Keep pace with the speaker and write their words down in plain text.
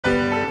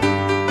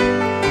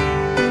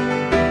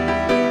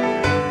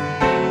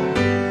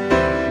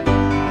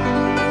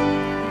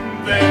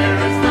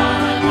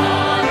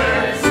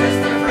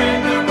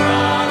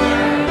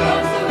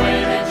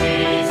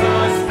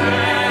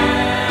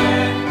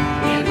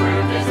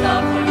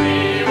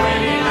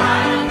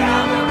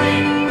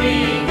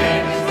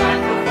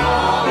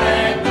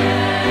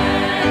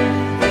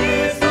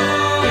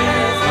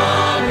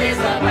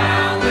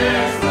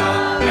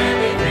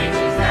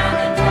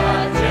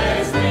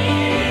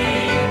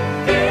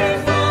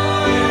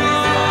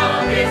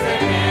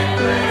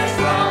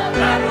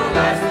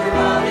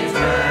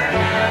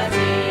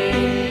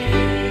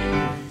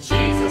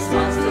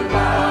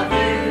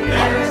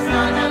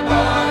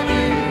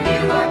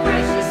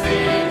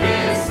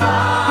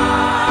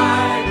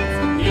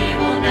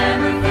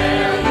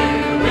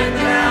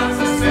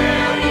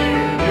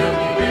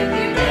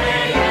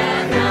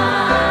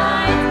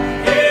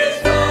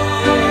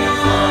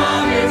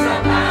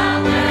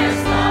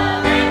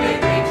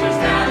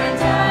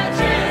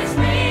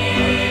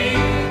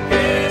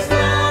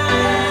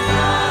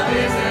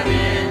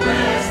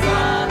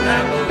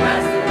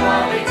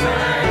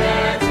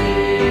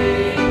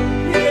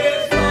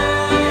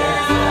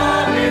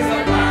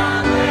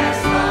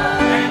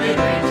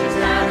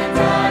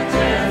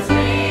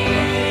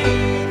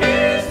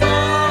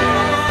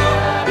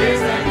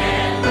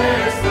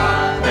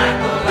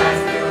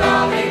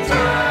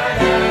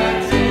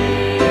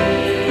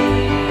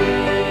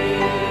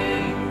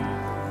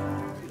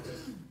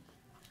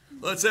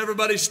Let's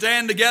everybody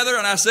stand together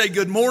and I say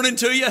good morning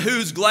to you.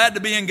 Who's glad to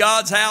be in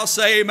God's house?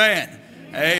 Say amen.